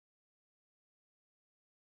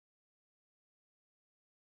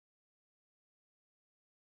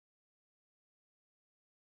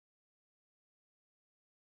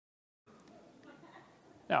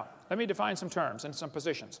Now, let me define some terms and some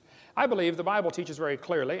positions. I believe the Bible teaches very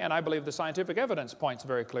clearly, and I believe the scientific evidence points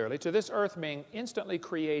very clearly to this earth being instantly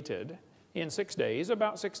created in 6 days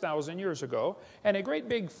about 6,000 years ago, and a great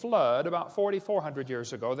big flood about 4,400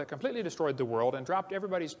 years ago that completely destroyed the world and dropped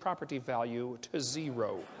everybody's property value to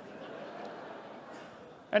zero.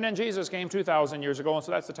 And then Jesus came 2,000 years ago, and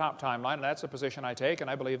so that's the top timeline, and that's the position I take, and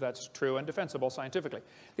I believe that's true and defensible scientifically.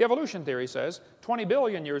 The evolution theory says 20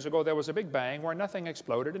 billion years ago there was a big bang where nothing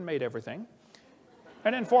exploded and made everything.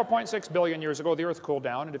 And then 4.6 billion years ago the earth cooled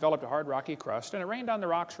down and developed a hard rocky crust, and it rained on the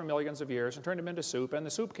rocks for millions of years and turned them into soup, and the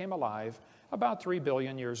soup came alive about 3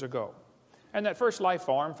 billion years ago. And that first life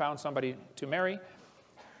form found somebody to marry,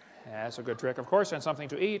 that's a good trick of course, and something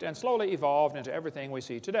to eat, and slowly evolved into everything we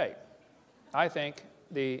see today. I think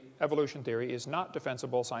the evolution theory is not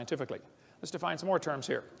defensible scientifically. Let's define some more terms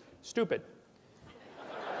here. Stupid.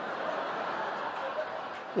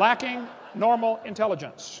 Lacking normal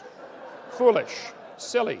intelligence. Foolish.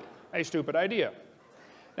 Silly. A stupid idea.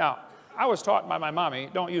 Now, I was taught by my mommy,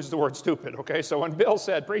 don't use the word stupid, okay? So when Bill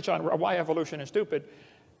said, preach on why evolution is stupid,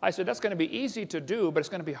 I said, that's going to be easy to do, but it's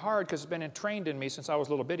going to be hard because it's been entrained in me since I was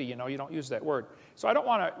a little bitty. You know, you don't use that word. So I don't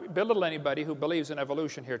want to belittle anybody who believes in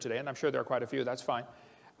evolution here today, and I'm sure there are quite a few. That's fine.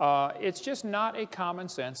 It's just not a common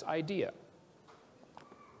sense idea.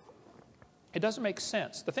 It doesn't make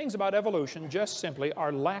sense. The things about evolution just simply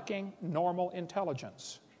are lacking normal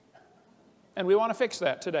intelligence. And we want to fix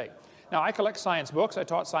that today. Now, I collect science books. I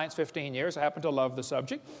taught science 15 years. I happen to love the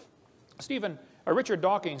subject. Richard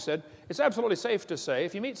Dawkins said, it's absolutely safe to say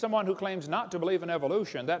if you meet someone who claims not to believe in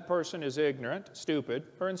evolution, that person is ignorant, stupid,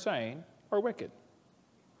 or insane, or wicked.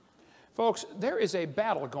 Folks, there is a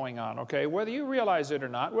battle going on, okay? Whether you realize it or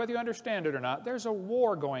not, whether you understand it or not, there's a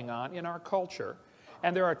war going on in our culture.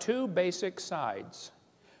 And there are two basic sides.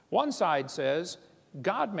 One side says,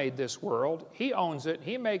 God made this world, He owns it,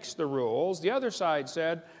 He makes the rules. The other side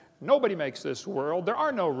said, nobody makes this world, there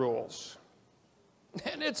are no rules.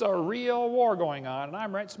 And it's a real war going on, and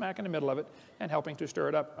I'm right smack in the middle of it and helping to stir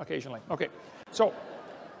it up occasionally. Okay, so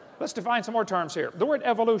let's define some more terms here. The word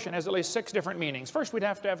evolution has at least 6 different meanings. First, we'd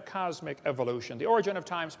have to have cosmic evolution, the origin of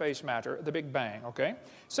time, space, matter, the Big Bang, okay?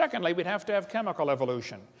 Secondly, we'd have to have chemical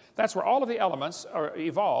evolution. That's where all of the elements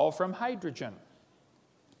evolve from hydrogen.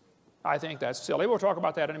 I think that's silly. We'll talk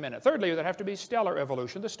about that in a minute. Thirdly, there'd have to be stellar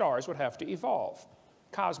evolution. The stars would have to evolve.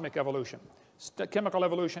 Cosmic evolution, chemical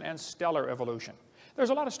evolution, and stellar evolution. There's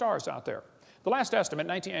a lot of stars out there. The last estimate,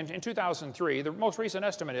 in 2003, the most recent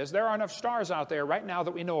estimate is there are enough stars out there right now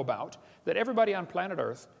that we know about that everybody on planet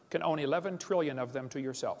Earth can own 11 trillion of them to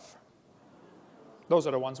yourself. Those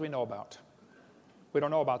are the ones we know about. We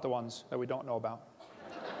don't know about the ones that we don't know about.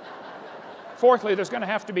 Fourthly, there's going to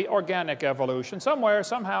have to be organic evolution. Somewhere,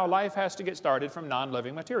 somehow, life has to get started from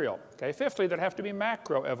non-living material. Okay? Fifthly, there'd have to be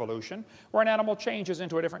macroevolution, where an animal changes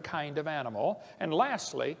into a different kind of animal. And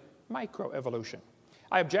lastly, microevolution.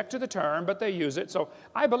 I object to the term, but they use it, so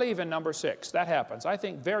I believe in number 6. That happens. I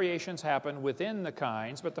think variations happen within the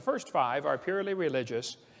kinds, but the first 5 are purely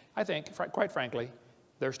religious. I think, quite frankly,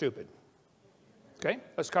 they're stupid. Okay?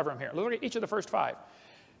 Let's cover them here. Look at each of the first 5.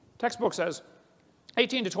 Textbook says,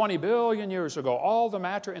 18 to 20 billion years ago, all the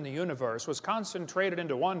matter in the universe was concentrated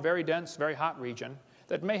into one very dense, very hot region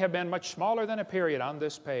that may have been much smaller than a period on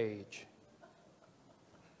this page.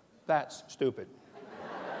 That's stupid.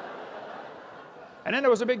 And then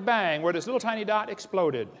there was a big bang where this little tiny dot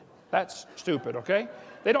exploded. That's stupid, okay?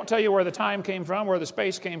 They don't tell you where the time came from, where the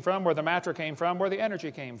space came from, where the matter came from, where the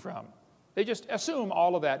energy came from. They just assume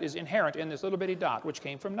all of that is inherent in this little bitty dot, which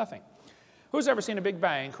came from nothing. Who's ever seen a big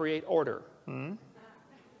bang create order?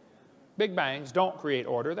 Big bangs don't create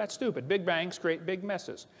order. That's stupid. Big bangs create big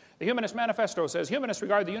messes. The Humanist Manifesto says humanists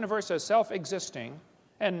regard the universe as self-existing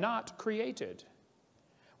and not created.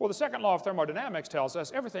 Well, the second law of thermodynamics tells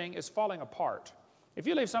us everything is falling apart. If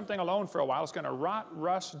you leave something alone for a while, it's going to rot,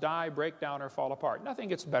 rust, die, break down, or fall apart. Nothing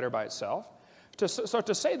gets better by itself. So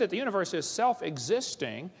to say that the universe is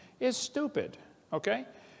self-existing is stupid, okay?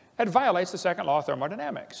 It violates the second law of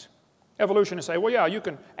thermodynamics. Evolutionists say, well, yeah, you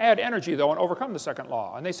can add energy, though, and overcome the second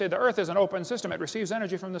law. And they say the Earth is an open system. It receives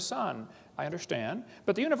energy from the sun. I understand.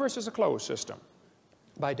 But the universe is a closed system,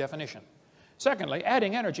 by definition. Secondly,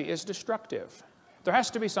 adding energy is destructive. There has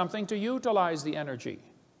to be something to utilize the energy.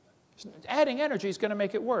 Adding energy is going to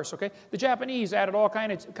make it worse, okay? The Japanese added all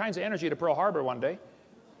kinds of energy to Pearl Harbor one day.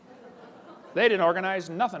 They didn't organize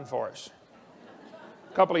nothing for us.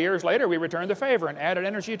 A couple of years later, we returned the favor and added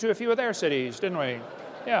energy to a few of their cities, didn't we?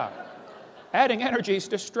 Yeah. Adding energy is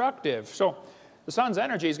destructive. So the sun's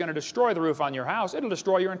energy is going to destroy the roof on your house. It'll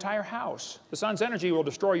destroy your entire house. The sun's energy will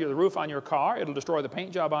destroy the roof on your car. It'll destroy the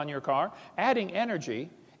paint job on your car. Adding energy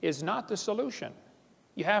is not the solution.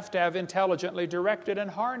 You have to have intelligently directed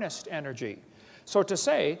and harnessed energy. So to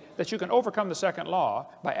say that you can overcome the second law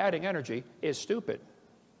by adding energy is stupid.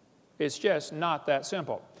 It's just not that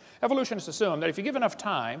simple. Evolutionists assume that if you give enough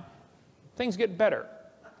time, things get better.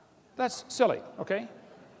 That's silly, okay?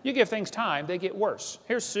 You give things time, they get worse.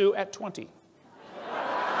 Here's Sue at 20.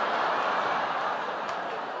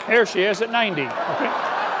 Here she is at 90, okay?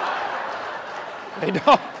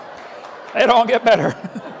 They don't get better.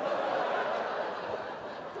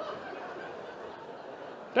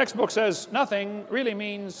 Textbook says nothing really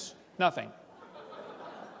means nothing.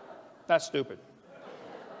 That's stupid.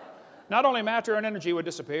 Not only matter and energy would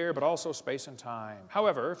disappear, but also space and time.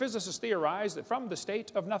 However, physicists theorize that from the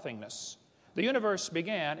state of nothingness, the universe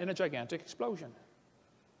began in a gigantic explosion.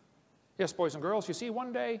 Yes, boys and girls, you see,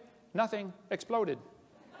 one day, nothing exploded.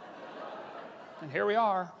 And here we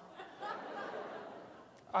are.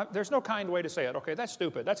 There's no kind way to say it, okay? That's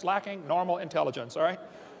stupid. That's lacking normal intelligence, all right?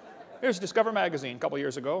 Here's Discover magazine a couple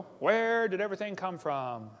years ago. Where did everything come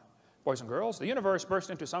from? Boys and girls, the universe burst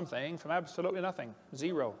into something from absolutely nothing.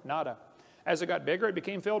 Zero, nada. As it got bigger, it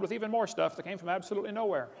became filled with even more stuff that came from absolutely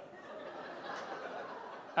nowhere.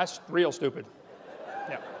 That's real stupid.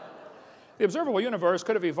 Yeah. The observable universe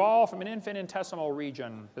could have evolved from an infinitesimal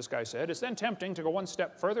region, this guy said. It's then tempting to go one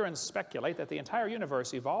step further and speculate that the entire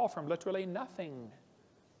universe evolved from literally nothing.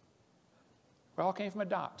 It all came from a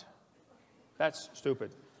dot. That's stupid.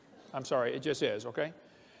 I'm sorry, it just is, okay?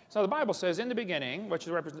 So the Bible says, in the beginning, which is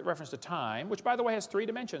a reference to time, which, by the way, has three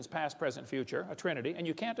dimensions, past, present, future, a trinity, and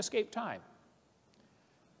you can't escape time.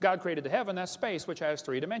 God created the heaven, that's space, which has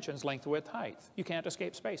three dimensions, length, width, height. You can't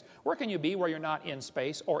escape space. Where can you be where you're not in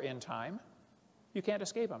space or in time? You can't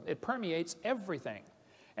escape them. It permeates everything.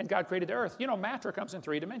 And God created the earth. You know, matter comes in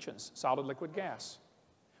three dimensions, solid, liquid, gas.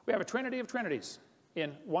 We have a trinity of trinities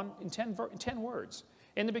in 10 words.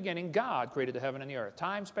 In the beginning, God created the heaven and the earth.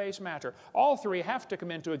 Time, space, matter. All three have to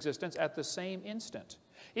come into existence at the same instant.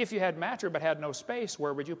 If you had matter but had no space,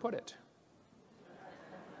 where would you put it?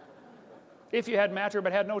 If you had matter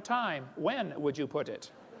but had no time, when would you put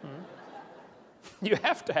it? You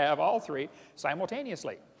have to have all three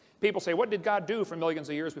simultaneously. People say, what did God do for millions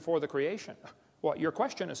of years before the creation? Well, your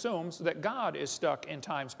question assumes that God is stuck in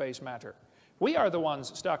time, space, matter. We are the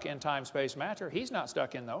ones stuck in time, space, matter. He's not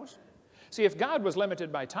stuck in those. See, if God was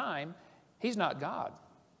limited by time, He's not God.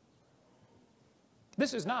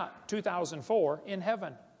 This is not 2004 in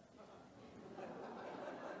heaven.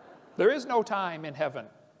 There is no time in heaven.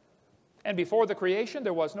 And before the creation,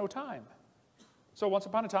 there was no time. So once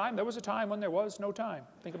upon a time, there was a time when there was no time.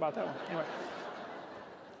 Think about that one. Anyway.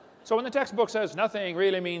 So when the textbook says nothing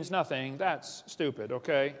really means nothing, that's stupid,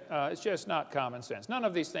 okay? It's just not common sense. None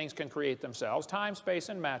of these things can create themselves. Time, space,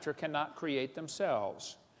 and matter cannot create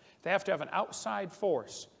themselves. They have to have an outside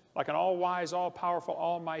force, like an all-wise, all-powerful,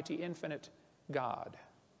 almighty, infinite God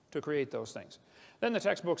to create those things. Then the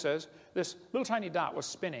textbook says this little tiny dot was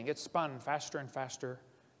spinning. It spun faster and faster.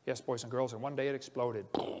 Yes, boys and girls, and one day it exploded.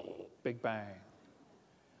 Big bang.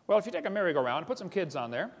 Well, if you take a merry-go-round and put some kids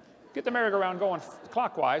on there, get the merry-go-round going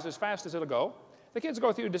clockwise as fast as it'll go, the kids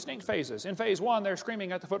go through distinct phases. In phase one, they're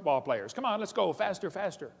screaming at the football players. Come on, let's go, faster,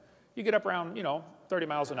 faster. You get up around, 30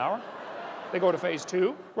 miles an hour. They go to phase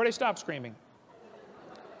two, where they stop screaming.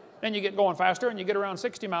 Then you get going faster, and you get around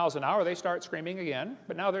 60 miles an hour, they start screaming again.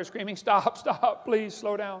 But now they're screaming, stop, stop, please,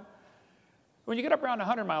 slow down. When you get up around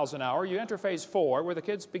 100 miles an hour, you enter phase four, where the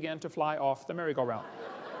kids begin to fly off the merry-go-round.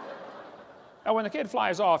 Now, when the kid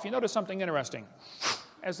flies off, you notice something interesting.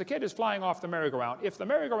 As the kid is flying off the merry-go-round, if the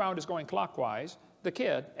merry-go-round is going clockwise, the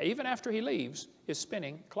kid, even after he leaves, is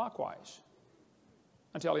spinning clockwise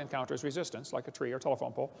until he encounters resistance, like a tree or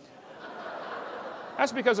telephone pole.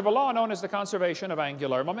 That's because of a law known as the conservation of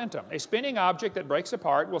angular momentum. A spinning object that breaks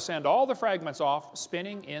apart will send all the fragments off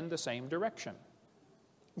spinning in the same direction.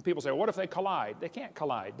 And people say, well, what if they collide? They can't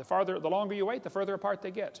collide. The longer you wait, the further apart they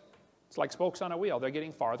get. It's like spokes on a wheel. They're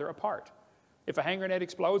getting farther apart. If a hand grenade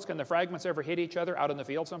explodes, can the fragments ever hit each other out in the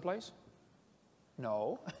field someplace?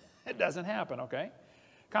 No, it doesn't happen, okay?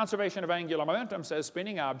 Conservation of angular momentum says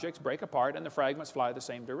spinning objects break apart and the fragments fly the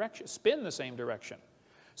same direction, spin the same direction.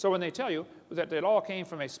 So when they tell you that it all came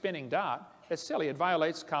from a spinning dot, it's silly. It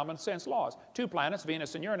violates common sense laws. 2 planets,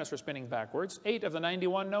 Venus and Uranus, are spinning backwards. 8 of the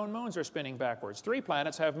 91 known moons are spinning backwards. 3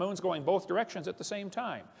 planets have moons going both directions at the same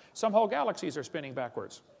time. Some whole galaxies are spinning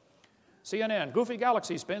backwards. CNN, goofy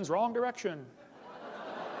galaxy spins wrong direction.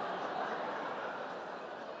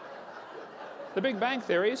 The Big Bang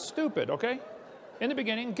Theory is stupid, okay? In the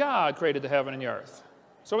beginning, God created the heaven and the earth.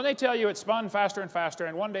 So when they tell you it spun faster and faster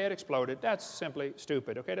and one day it exploded, that's simply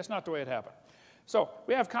stupid, okay? That's not the way it happened. So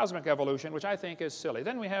we have cosmic evolution, which I think is silly.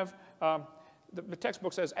 Then we have, the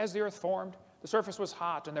textbook says, as the earth formed, the surface was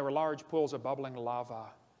hot and there were large pools of bubbling lava.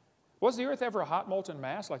 Was the earth ever a hot molten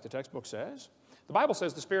mass like the textbook says? The Bible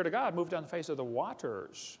says the Spirit of God moved on the face of the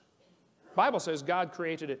waters. The Bible says God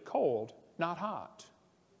created it cold, not hot.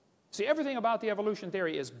 See, everything about the evolution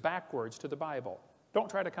theory is backwards to the Bible. Don't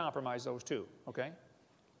try to compromise those two, okay?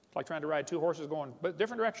 It's like trying to ride two horses going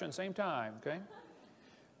different directions, same time, okay?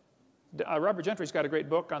 Robert Gentry's got a great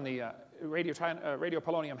book on the radio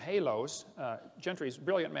polonium halos. Gentry's a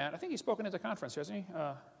brilliant man. I think he's spoken at the conference, hasn't he?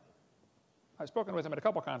 I've spoken with him at a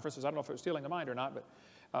couple conferences. I don't know if it was stealing the mind or not,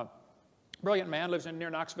 but brilliant man, lives near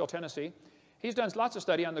Knoxville, Tennessee. He's done lots of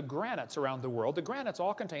study on the granites around the world. The granites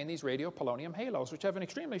all contain these radiopolonium halos, which have an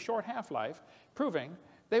extremely short half-life, proving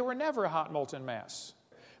they were never a hot molten mass.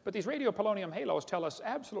 But these radiopolonium halos tell us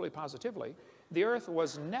absolutely positively the Earth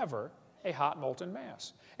was never a hot molten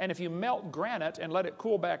mass. And if you melt granite and let it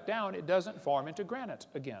cool back down, it doesn't form into granite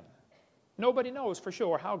again. Nobody knows for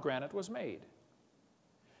sure how granite was made.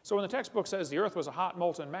 So when the textbook says the Earth was a hot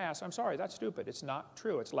molten mass, I'm sorry, that's stupid. It's not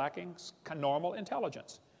true. It's lacking normal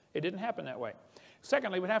intelligence. It didn't happen that way.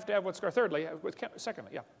 Secondly, we'd have to have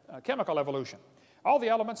chemical evolution. All the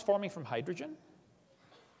elements forming from hydrogen.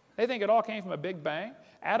 They think it all came from a big bang.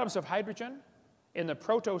 Atoms of hydrogen in the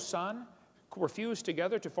proto-sun were fused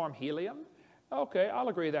together to form helium. Okay, I'll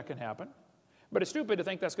agree that can happen. But it's stupid to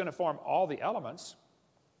think that's going to form all the elements.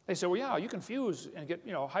 They say, well, yeah, you can fuse and get,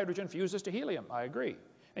 hydrogen fuses to helium. I agree.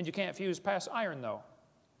 And you can't fuse past iron, though.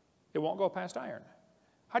 It won't go past iron.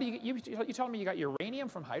 How do you telling me you got uranium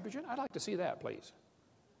from hydrogen? I'd like to see that, please.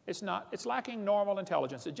 It's lacking normal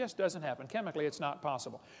intelligence. It just doesn't happen. Chemically, it's not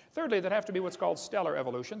possible. Thirdly, there'd have to be what's called stellar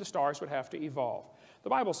evolution. The stars would have to evolve. The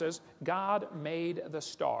Bible says God made the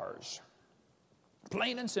stars.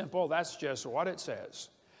 Plain and simple, that's just what it says.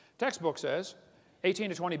 Textbook says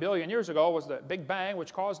 18 to 20 billion years ago was the Big Bang,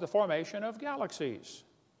 which caused the formation of galaxies.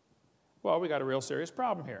 Well, we got a real serious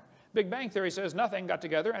problem here. Big Bang theory says nothing got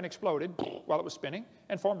together and exploded while it was spinning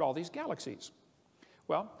and formed all these galaxies.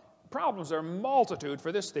 Well, problems are a multitude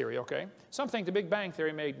for this theory, okay? Some think the Big Bang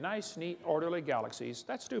theory made nice, neat, orderly galaxies.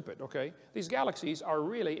 That's stupid, okay? These galaxies are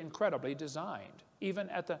really incredibly designed. Even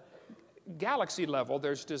at the galaxy level,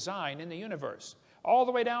 there's design in the universe, all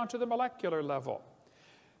the way down to the molecular level.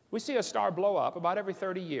 We see a star blow up about every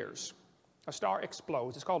 30 years. A star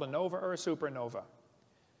explodes. It's called a nova or a supernova.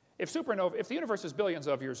 If the universe is billions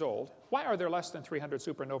of years old, why are there less than 300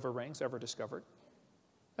 supernova rings ever discovered?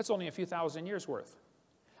 That's only a few thousand years worth.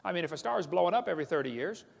 I mean, if a star is blowing up every 30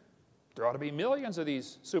 years, there ought to be millions of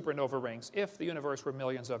these supernova rings if the universe were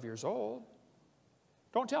millions of years old.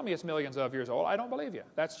 Don't tell me it's millions of years old. I don't believe you.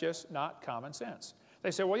 That's just not common sense.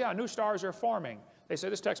 They say, well, yeah, new stars are forming. They say,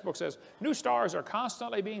 this textbook says, new stars are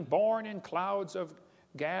constantly being born in clouds of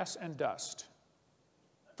gas and dust.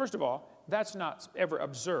 First of all, that's not ever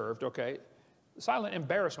observed, okay? The silent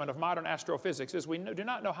embarrassment of modern astrophysics is we do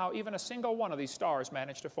not know how even a single one of these stars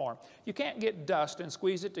managed to form. You can't get dust and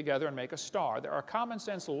squeeze it together and make a star. There are common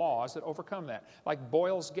sense laws that overcome that, like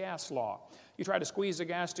Boyle's gas law. You try to squeeze the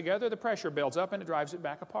gas together, the pressure builds up and it drives it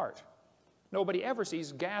back apart. Nobody ever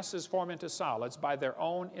sees gases form into solids by their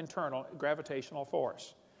own internal gravitational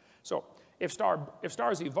force. So if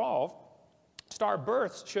stars evolve, star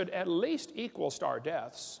births should at least equal star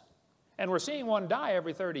deaths. And we're seeing one die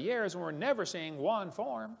every 30 years, and we're never seeing one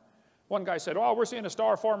form. One guy said, oh, we're seeing a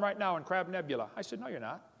star form right now in Crab Nebula. I said, no, you're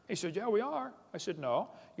not. He said, yeah, we are. I said, no,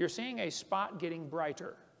 you're seeing a spot getting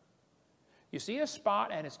brighter. You see a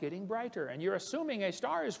spot, and it's getting brighter, and you're assuming a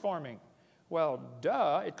star is forming. Well,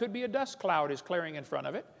 duh, it could be a dust cloud is clearing in front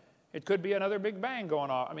of it. It could be another Big Bang going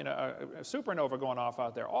off, a supernova going off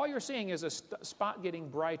out there. All you're seeing is a spot getting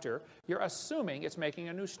brighter. You're assuming it's making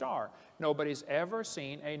a new star. Nobody's ever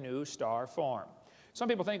seen a new star form. Some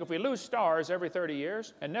people think if we lose stars every 30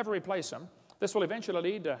 years and never replace them, this will eventually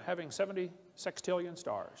lead to having 70 sextillion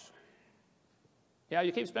stars. Yeah,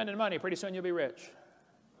 you keep spending money, pretty soon you'll be rich.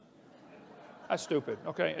 That's stupid,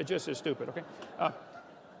 okay? It just is stupid, okay?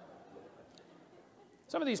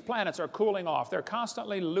 Some of these planets are cooling off. They're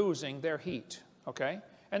constantly losing their heat, okay?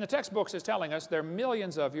 And the textbooks is telling us they're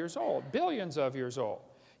millions of years old, billions of years old.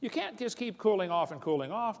 You can't just keep cooling off and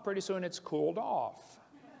cooling off. Pretty soon it's cooled off.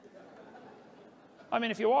 I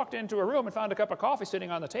mean, if you walked into a room and found a cup of coffee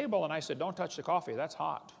sitting on the table and I said, don't touch the coffee, that's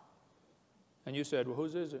hot. And you said, well,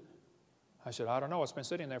 whose is it? I said, I don't know. It's been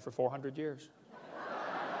sitting there for 400 years.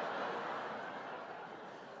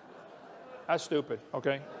 That's stupid,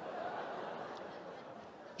 okay?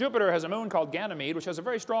 Jupiter has a moon called Ganymede, which has a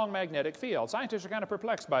very strong magnetic field. Scientists are kind of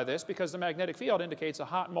perplexed by this because the magnetic field indicates a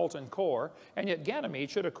hot molten core, and yet Ganymede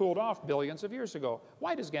should have cooled off billions of years ago.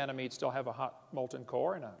 Why does Ganymede still have a hot molten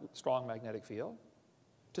core and a strong magnetic field?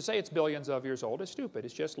 To say it's billions of years old is stupid.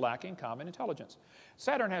 It's just lacking common intelligence.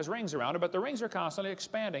 Saturn has rings around it, but the rings are constantly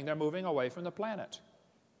expanding. They're moving away from the planet.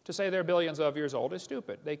 To say they're billions of years old is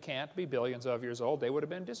stupid. They can't be billions of years old. They would have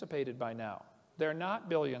been dissipated by now. They're not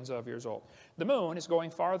billions of years old. The moon is going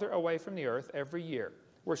farther away from the Earth every year.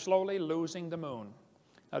 We're slowly losing the moon.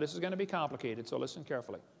 Now, this is going to be complicated, so listen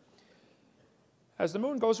carefully. As the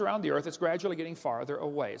moon goes around the Earth, it's gradually getting farther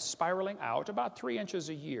away. It's spiraling out about 3 inches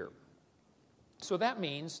a year. So that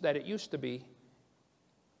means that it used to be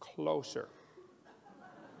closer.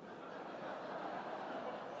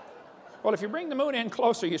 Well, if you bring the moon in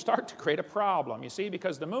closer, you start to create a problem, you see,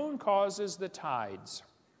 because the moon causes the tides.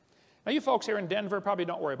 Now, you folks here in Denver probably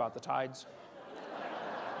don't worry about the tides.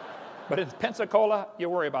 But in Pensacola, you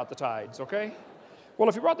worry about the tides, okay? Well,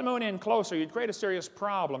 if you brought the moon in closer, you'd create a serious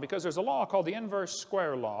problem because there's a law called the inverse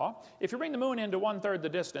square law. If you bring the moon into 1/3 the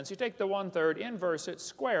distance, you take the 1/3, inverse it,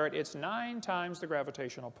 square it, it's 9 times the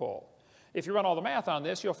gravitational pull. If you run all the math on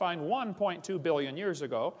this, you'll find 1.2 billion years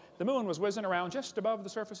ago, the moon was whizzing around just above the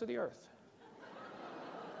surface of the Earth.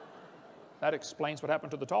 That explains what happened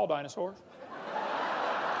to the tall dinosaurs.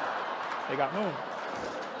 They got moon.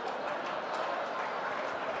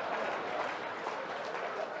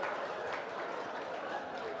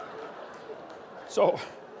 So,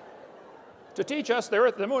 to teach us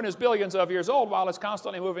the moon is billions of years old while it's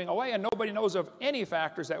constantly moving away and nobody knows of any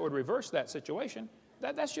factors that would reverse that situation,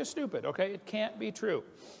 that's just stupid, okay? It can't be true.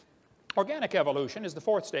 Organic evolution is the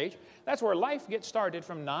 4th stage. That's where life gets started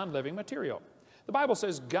from non-living material. The Bible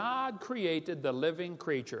says God created the living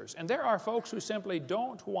creatures. And there are folks who simply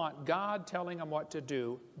don't want God telling them what to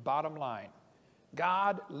do, bottom line.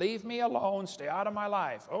 God, leave me alone, stay out of my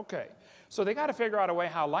life. Okay. So they got to figure out a way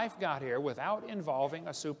how life got here without involving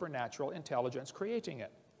a supernatural intelligence creating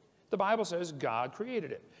it. The Bible says God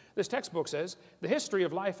created it. This textbook says the history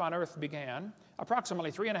of life on earth began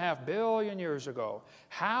approximately 3.5 billion years ago.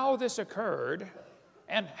 How this occurred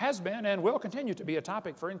and has been and will continue to be a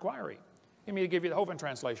topic for inquiry. Let me give you the Hovind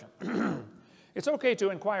translation. It's okay to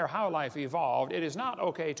inquire how life evolved. It is not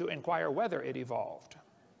okay to inquire whether it evolved.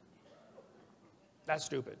 That's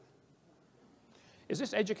stupid. Is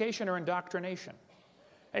this education or indoctrination?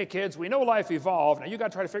 Hey kids, we know life evolved. Now you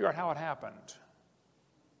got to try to figure out how it happened.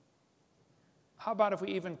 How about if we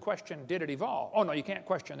even question, did it evolve? Oh no, you can't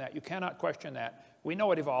question that. You cannot question that. We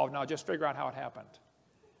know it evolved. Now just figure out how it happened.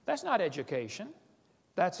 That's not education.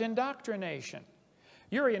 That's indoctrination.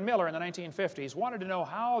 Urey and Miller in the 1950s wanted to know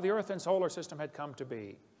how the Earth and solar system had come to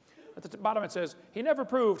be. At the bottom it says, he never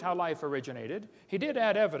proved how life originated. He did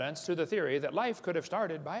add evidence to the theory that life could have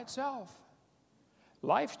started by itself.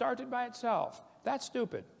 Life started by itself. That's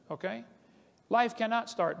stupid, okay? Life cannot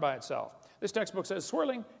start by itself. This textbook says,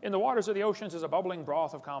 swirling in the waters of the oceans is a bubbling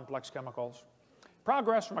broth of complex chemicals.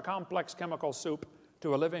 Progress from a complex chemical soup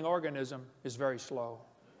to a living organism is very slow.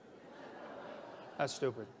 That's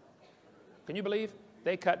stupid. Can you believe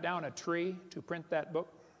they cut down a tree to print that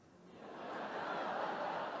book?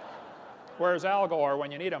 Where's Al Gore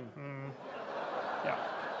when you need him? Yeah.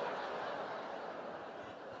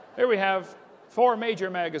 Here we have 4 major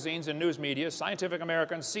magazines and news media, Scientific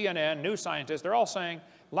American, CNN, New Scientist. They're all saying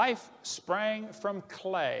life sprang from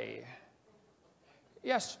clay.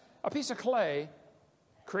 Yes, a piece of clay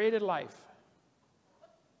created life.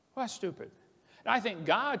 Well, that's stupid. Now, I think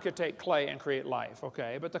God could take clay and create life,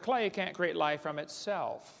 okay? But the clay can't create life from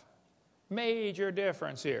itself. Major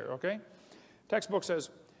difference here, okay? Textbook says,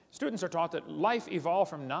 students are taught that life evolved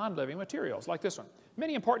from non-living materials, like this one.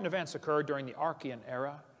 Many important events occurred during the Archean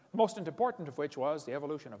era, the most important of which was the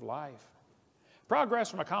evolution of life. Progress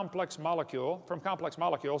from complex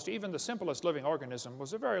molecules to even the simplest living organism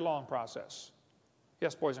was a very long process.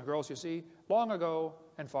 Yes, boys and girls, you see, long ago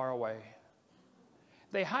and far away.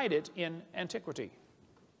 They hide it in antiquity.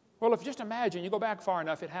 Well, if you just imagine, you go back far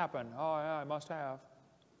enough, it happened. Oh, yeah, it must have.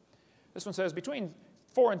 This one says, between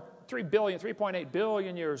 4 and 3.8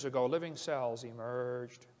 billion years ago, living cells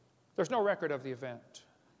emerged. There's no record of the event.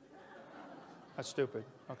 That's stupid,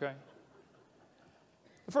 okay?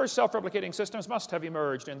 The first self-replicating systems must have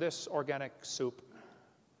emerged in this organic soup.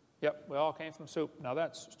 Yep, we all came from soup. Now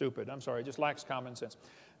that's stupid. I'm sorry, it just lacks common sense.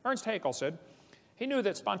 Ernst Haeckel said, he knew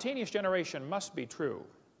that spontaneous generation must be true,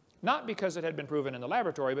 not because it had been proven in the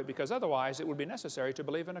laboratory, but because otherwise it would be necessary to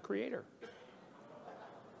believe in a creator.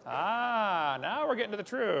 Ah, now we're getting to the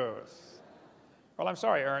truth. Well, I'm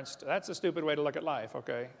sorry, Ernst. That's a stupid way to look at life,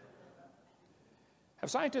 okay?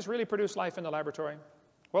 Have scientists really produced life in the laboratory?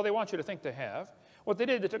 Well, they want you to think they have. What they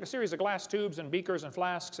did, they took a series of glass tubes and beakers and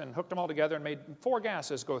flasks and hooked them all together and made 4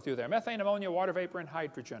 gases go through there: methane, ammonia, water vapor, and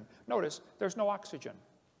hydrogen. Notice, there's no oxygen.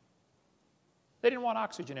 They didn't want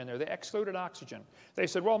oxygen in there. They excluded oxygen. They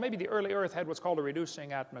said, well, maybe the early Earth had what's called a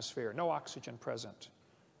reducing atmosphere, no oxygen present.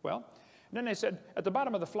 Well, then they said, at the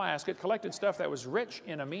bottom of the flask, it collected stuff that was rich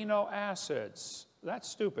in amino acids. That's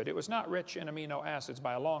stupid. It was not rich in amino acids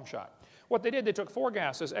by a long shot. What they did, they took 4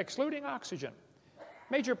 gases, excluding oxygen.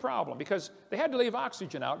 Major problem, because they had to leave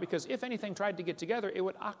oxygen out, because if anything tried to get together, it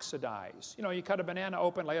would oxidize. You know, you cut a banana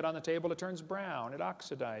open, lay it on the table, it turns brown, it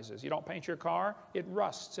oxidizes. You don't paint your car, it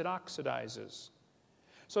rusts, it oxidizes.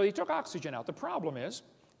 So they took oxygen out. The problem is,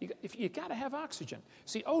 you got to have oxygen.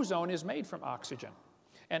 See, ozone is made from oxygen,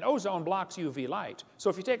 and ozone blocks UV light. So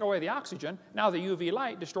if you take away the oxygen, now the UV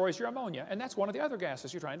light destroys your ammonia, and that's one of the other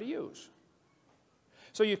gases you're trying to use.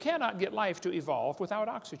 So you cannot get life to evolve without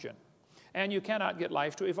oxygen. And you cannot get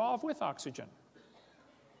life to evolve with oxygen.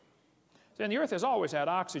 And the Earth has always had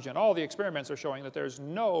oxygen. All the experiments are showing that there's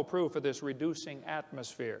no proof of this reducing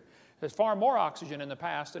atmosphere. There's far more oxygen in the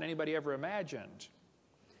past than anybody ever imagined.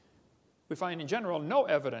 We find in general no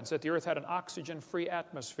evidence that the Earth had an oxygen-free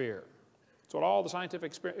atmosphere. That's what all the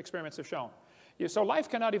scientific experiments have shown. So life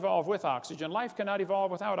cannot evolve with oxygen. Life cannot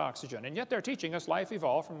evolve without oxygen. And yet they're teaching us life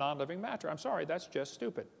evolved from non-living matter. I'm sorry, that's just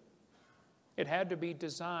stupid. It had to be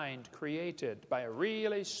designed, created by a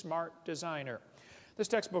really smart designer. This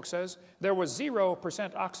textbook says there was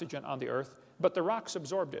 0% oxygen on the Earth, but the rocks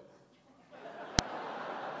absorbed it.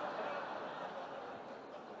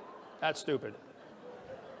 That's stupid.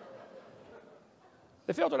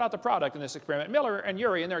 They filtered out the product in this experiment. Miller and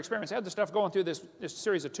Urey in their experiments had the stuff going through this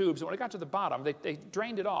series of tubes, and when it got to the bottom, they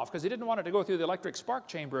drained it off because they didn't want it to go through the electric spark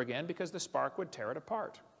chamber again because the spark would tear it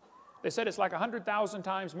apart. They said it's like 100,000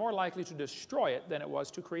 times more likely to destroy it than it was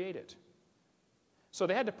to create it. So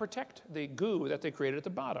they had to protect the goo that they created at the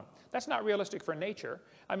bottom. That's not realistic for nature.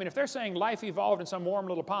 I mean, if they're saying life evolved in some warm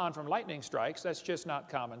little pond from lightning strikes, that's just not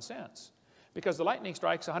common sense. Because the lightning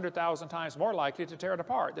strike's 100,000 times more likely to tear it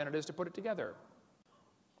apart than it is to put it together.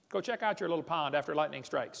 Go check out your little pond after lightning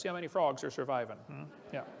strikes. See how many frogs are surviving.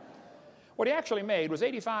 Yeah. What he actually made was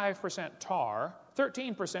 85% tar,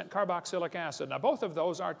 13% carboxylic acid. Now, both of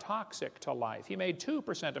those are toxic to life. He made 2%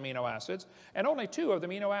 amino acids, and only 2 of the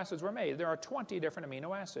amino acids were made. There are 20 different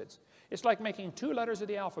amino acids. It's like making 2 letters of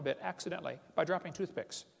the alphabet accidentally by dropping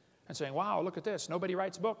toothpicks and saying, wow, look at this. Nobody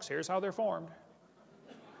writes books. Here's how they're formed.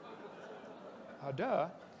 Duh.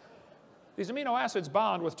 These amino acids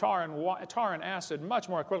bond with tar and acid much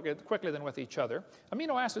more quickly than with each other.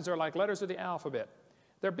 Amino acids are like letters of the alphabet.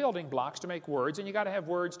 They're building blocks to make words, and you got to have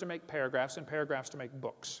words to make paragraphs and paragraphs to make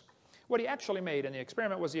books. What he actually made in the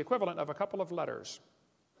experiment was the equivalent of a couple of letters.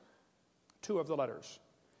 2 of the letters.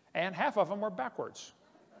 And half of them were backwards.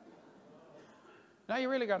 Now you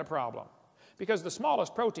really got a problem. Because the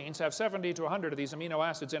smallest proteins have 70 to 100 of these amino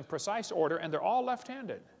acids in precise order, and they're all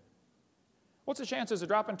left-handed. What's the chances of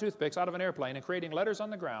dropping toothpicks out of an airplane and creating letters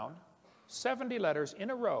on the ground, 70 letters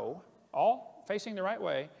in a row, all facing the right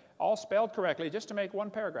way, all spelled correctly, just to make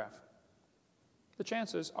 1 paragraph? The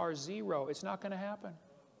chances are 0. It's not going to happen.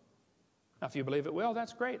 Now, if you believe it will,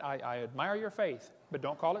 that's great. I admire your faith, but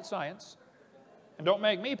don't call it science. And don't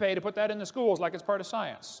make me pay to put that in the schools like it's part of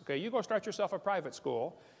science. Okay, you go start yourself a private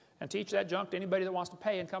school and teach that junk to anybody that wants to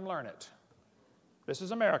pay and come learn it. This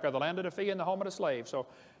is America, the land of the free and the home of the slave, so,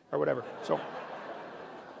 or whatever. So.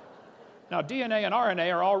 Now, DNA and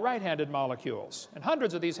RNA are all right-handed molecules, and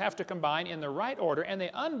hundreds of these have to combine in the right order, and they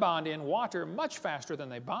unbond in water much faster than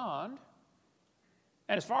they bond.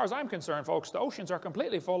 And as far as I'm concerned, folks, the oceans are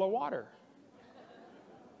completely full of water.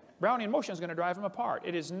 Brownian motion is going to drive them apart.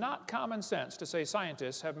 It is not common sense to say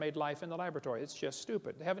scientists have made life in the laboratory. It's just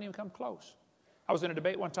stupid. They haven't even come close. I was in a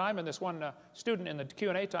debate one time, and this one student in the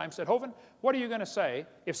Q&A time said, Hovind, what are you going to say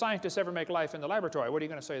if scientists ever make life in the laboratory? What are you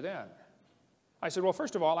going to say then? I said, well,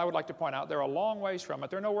 first of all, I would like to point out they're a long ways from it.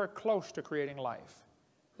 They're nowhere close to creating life.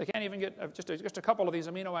 They can't even get just a couple of these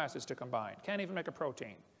amino acids to combine. Can't even make a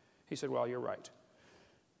protein. He said, well, you're right.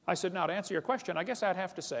 I said, now, to answer your question, I guess I'd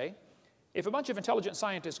have to say, if a bunch of intelligent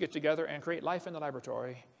scientists get together and create life in the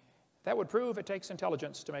laboratory, that would prove it takes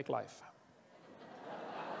intelligence to make life.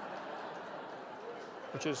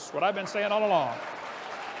 Which is what I've been saying all along.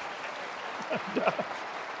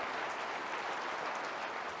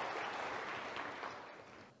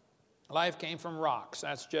 Life came from rocks.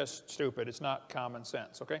 That's just stupid. It's not common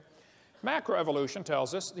sense, okay? Macroevolution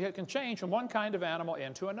tells us that it can change from one kind of animal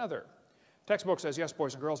into another. Textbook says, yes,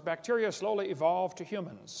 boys and girls, bacteria slowly evolved to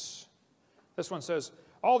humans. This one says,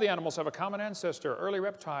 all the animals have a common ancestor, early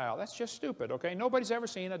reptile. That's just stupid, okay? Nobody's ever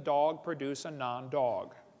seen a dog produce a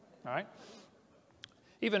non-dog. All right?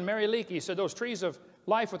 Even Mary Leakey said those trees of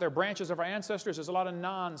life with their branches of our ancestors is a lot of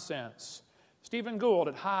nonsense. Stephen Gould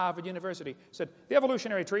at Harvard University said, the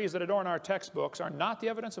evolutionary trees that adorn our textbooks are not the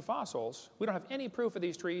evidence of fossils. We don't have any proof of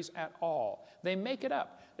these trees at all. They make it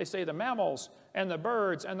up. They say the mammals and the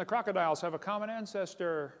birds and the crocodiles have a common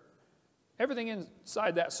ancestor. Everything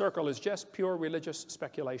inside that circle is just pure religious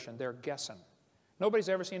speculation. They're guessing. Nobody's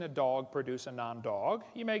ever seen a dog produce a non-dog.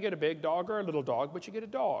 You may get a big dog or a little dog, but you get a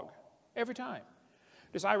dog every time.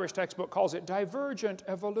 This Irish textbook calls it divergent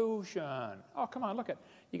evolution. Oh, come on, look at it.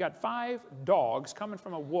 You got 5 dogs coming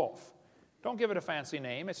from a wolf. Don't give it a fancy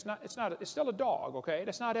name. It's still a dog, okay?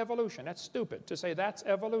 That's not evolution. That's stupid to say that's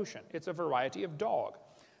evolution. It's a variety of dog.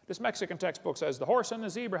 This Mexican textbook says the horse and the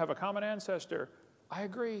zebra have a common ancestor. I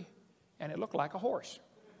agree. And it looked like a horse.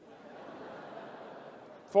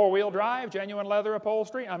 4-wheel drive, genuine leather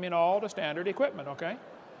upholstery. I mean, all the standard equipment, okay?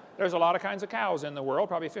 There's a lot of kinds of cows in the world,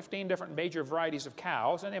 probably 15 different major varieties of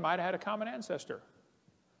cows, and they might have had a common ancestor.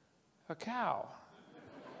 A cow.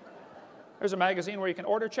 There's a magazine where you can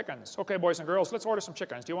order chickens. Okay, boys and girls, let's order some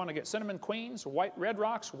chickens. Do you want to get cinnamon queens, red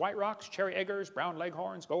rocks, white rocks, cherry eggers, brown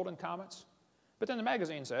leghorns, golden comets? But then the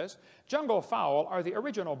magazine says, jungle fowl are the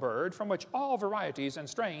original bird from which all varieties and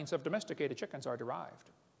strains of domesticated chickens are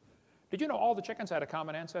derived. Did you know all the chickens had a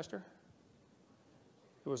common ancestor?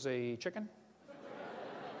 It was a chicken.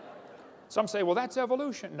 Some say, well, that's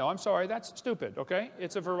evolution. No, I'm sorry, that's stupid, okay?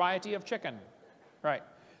 It's a variety of chicken, right?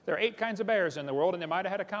 There are 8 kinds of bears in the world, and they might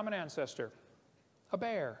have had a common ancestor. A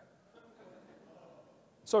bear.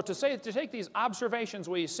 So to take these observations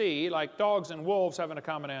we see, like dogs and wolves having a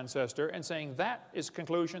common ancestor, and saying that is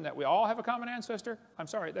conclusion that we all have a common ancestor, I'm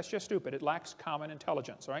sorry, that's just stupid. It lacks common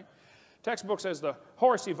intelligence, right? Textbook says the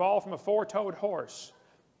horse evolved from a 4-toed horse.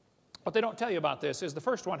 What they don't tell you about this is the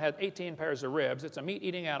first one had 18 pairs of ribs. It's a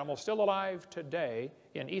meat-eating animal still alive today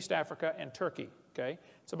in East Africa and Turkey, okay?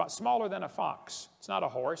 It's about smaller than a fox. It's not a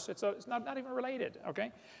horse. It's not even related,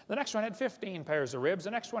 okay? The next one had 15 pairs of ribs.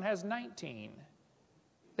 The next one has 19.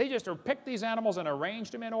 They just picked these animals and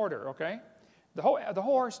arranged them in order, okay? The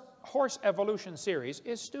horse evolution series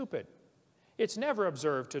is stupid. It's never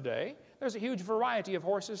observed today. There's a huge variety of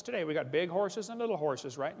horses today. We've got big horses and little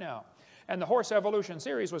horses right now. And the horse evolution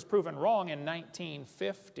series was proven wrong in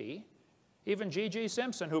 1950. Even G.G.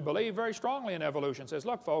 Simpson, who believed very strongly in evolution, says,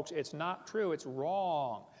 look, folks, it's not true. It's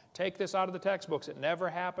wrong. Take this out of the textbooks. It never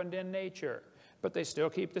happened in nature. But they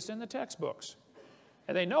still keep this in the textbooks.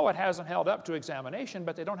 And they know it hasn't held up to examination,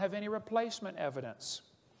 but they don't have any replacement evidence.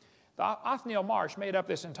 Othniel Marsh made up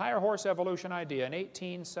this entire horse evolution idea in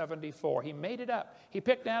 1874. He made it up. He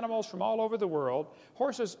picked animals from all over the world.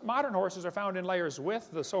 Modern horses are found in layers with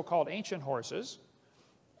the so-called ancient horses.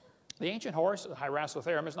 The ancient horse, the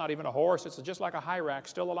Hyracotherum, is not even a horse. It's just like a hyrax,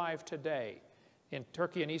 still alive today in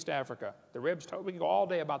Turkey and East Africa. The ribs, we can go all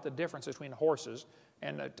day about the difference between horses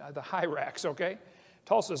and the hyrax, okay?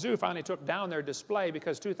 Tulsa Zoo finally took down their display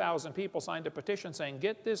because 2,000 people signed a petition saying,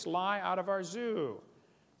 get this lie out of our zoo.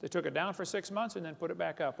 They took it down for 6 months and then put it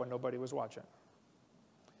back up when nobody was watching.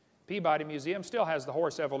 Peabody Museum still has the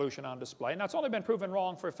horse evolution on display. Now, it's only been proven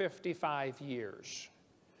wrong for 55 years.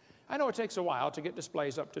 I know it takes a while to get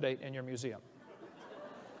displays up to date in your museum.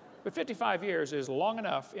 But 55 years is long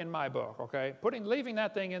enough in my book, okay? Leaving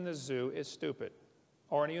that thing in the zoo is stupid.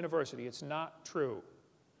 Or in a university, it's not true.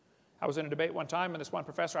 I was in a debate one time, and this one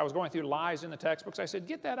professor, I was going through lies in the textbooks. I said,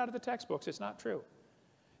 get that out of the textbooks. It's not true.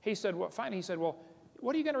 He said, well, fine. He said, well,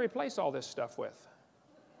 what are you going to replace all this stuff with?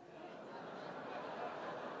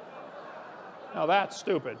 Now, that's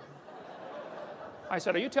stupid. I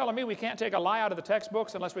said, are you telling me we can't take a lie out of the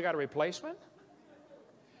textbooks unless we got a replacement?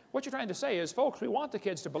 What you're trying to say is, folks, we want the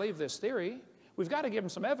kids to believe this theory. We've got to give them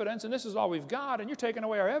some evidence, and this is all we've got, and you're taking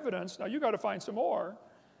away our evidence. Now, you've got to find some more.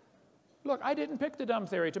 Look, I didn't pick the dumb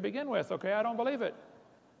theory to begin with, okay? I don't believe it.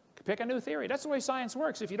 Pick a new theory. That's the way science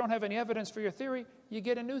works. If you don't have any evidence for your theory, you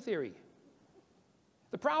get a new theory.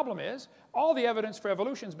 The problem is, all the evidence for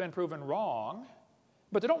evolution has been proven wrong,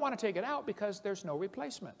 but they don't want to take it out because there's no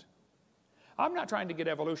replacement. I'm not trying to get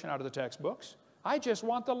evolution out of the textbooks. I just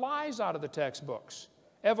want the lies out of the textbooks.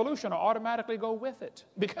 Evolution will automatically go with it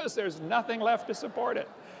because there's nothing left to support it.